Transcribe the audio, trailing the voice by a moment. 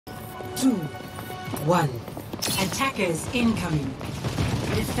2, 1. Attackers incoming.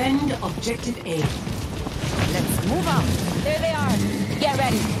 Defend objective A. Let's move out. There they are. Get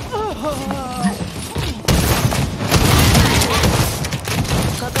ready.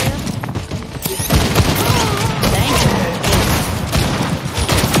 Thank you.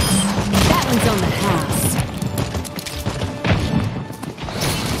 That one's on the house.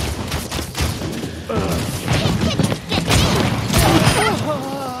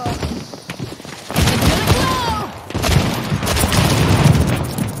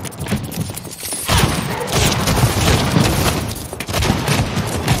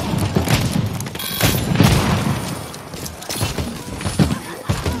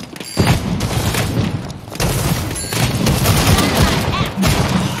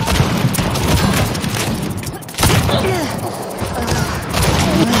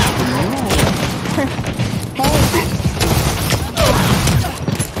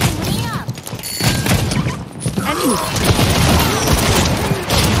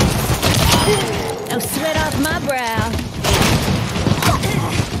 No sweat off my brow.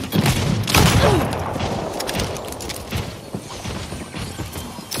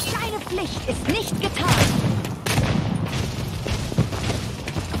 Deine Pflicht ist nicht getan.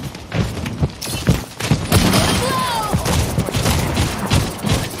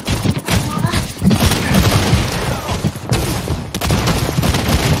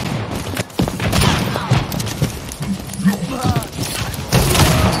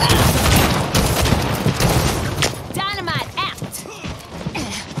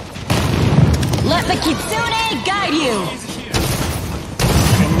 Let the Kitsune guide you!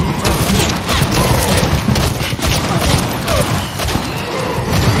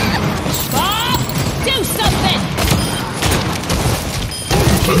 Stop! Do something!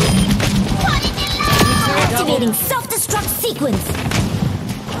 Activating self-destruct sequence!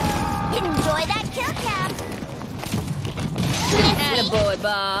 Enjoy that kill cam! Attaboy,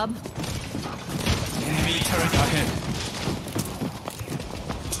 Bob. Enemy turret ahead.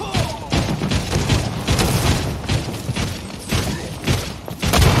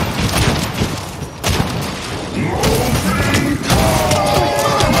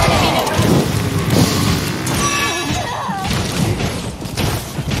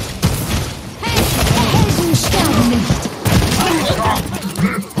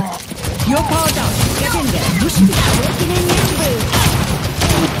 You're powered up. Get in there. You should be working in your boots.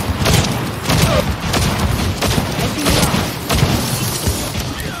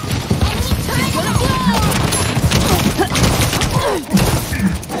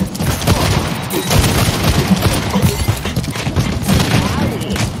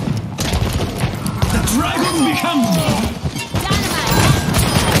 The dragon becomes me.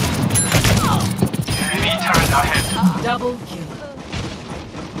 Enemy turret ahead. Double kill.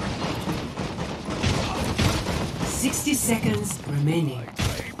 60 seconds remaining.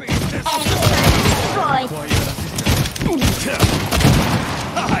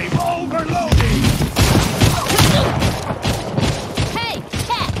 I'm overloading. Hey,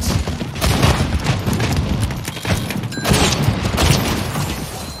 catch!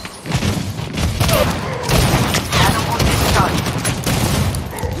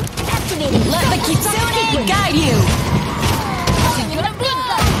 Activating. Let the Kitsune guide you.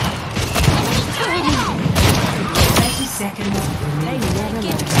 30 seconds remaining.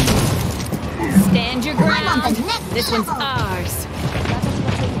 Stand your ground. This one's ours.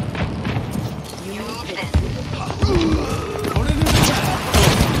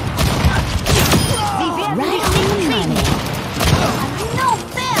 No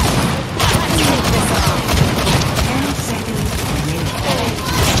fair. 10 seconds remaining.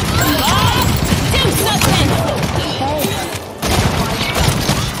 Do something.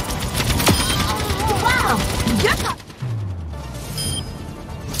 Wow.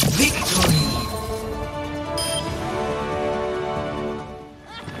 Victory.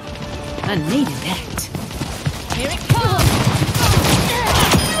 I needed that. Here it comes.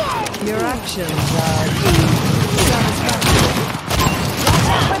 Your actions are satisfactory. Watch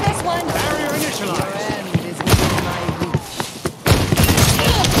out for this one. Barrier initialized. Your end is within my reach.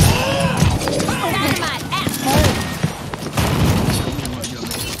 Dynamite act.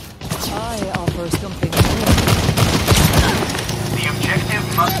 I offer something more. The objective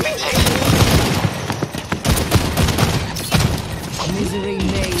must be taken. Misery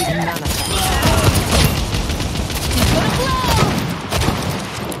made manifest.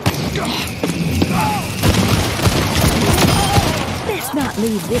 Let's not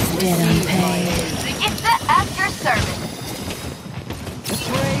leave this dead unpaid. It's the after service.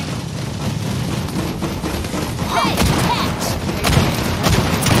 Afraid? Hey, catch!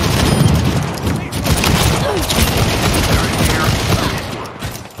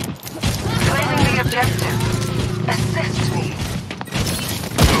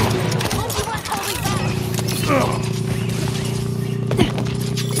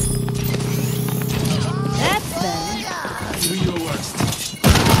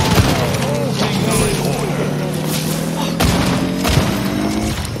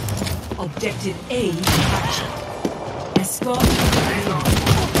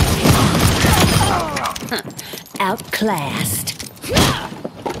 outclassed. Let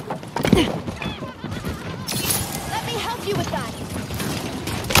me help you with that.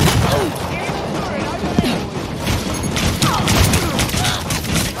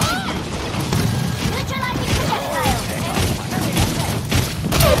 Neutralizing projectile.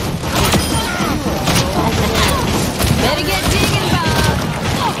 Better get digging, Bob.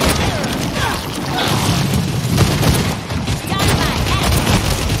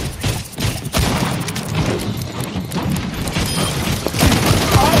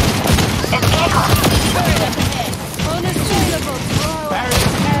 Unassailable.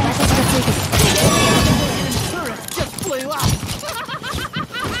 Just flew up.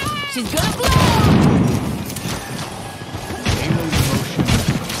 She's gonna blow.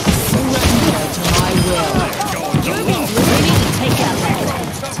 Surrender to my will. Ready to take out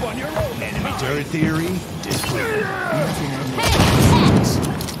that. Up on your own enemy. Their theory disproved.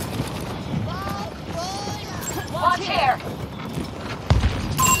 Watch here.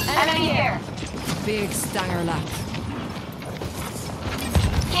 Enemy here. Big stanger lap.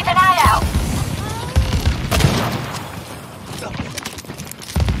 Keep an eye out.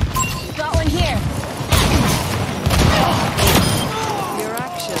 Got one here. Your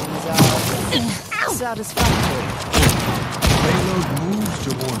actions are satisfactory. Payload moves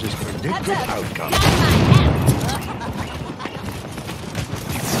towards its predicted outcome.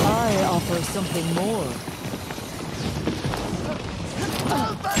 I offer something more.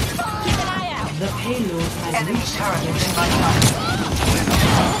 Keep an eye out. The payload has Enemy reached turret your is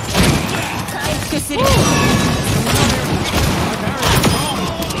in my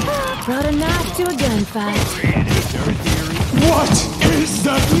Brought a knife to a gunfight. What is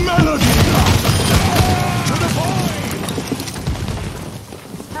that melody? To the void!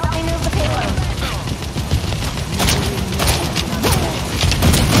 Help me move the payload.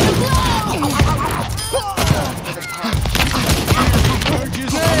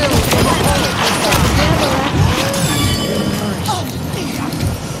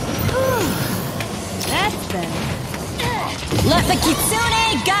 That's better. Let the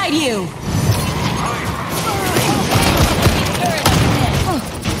Kitsune guide you!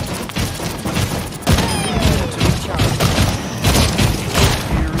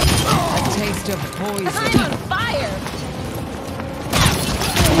 A taste of poison. I'm on fire.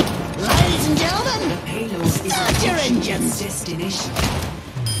 Ladies and gentlemen, the payload is start your approaching engines. its destination.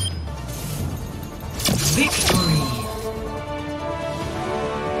 Victory.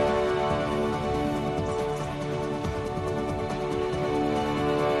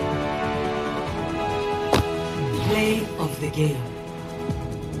 Play of the game.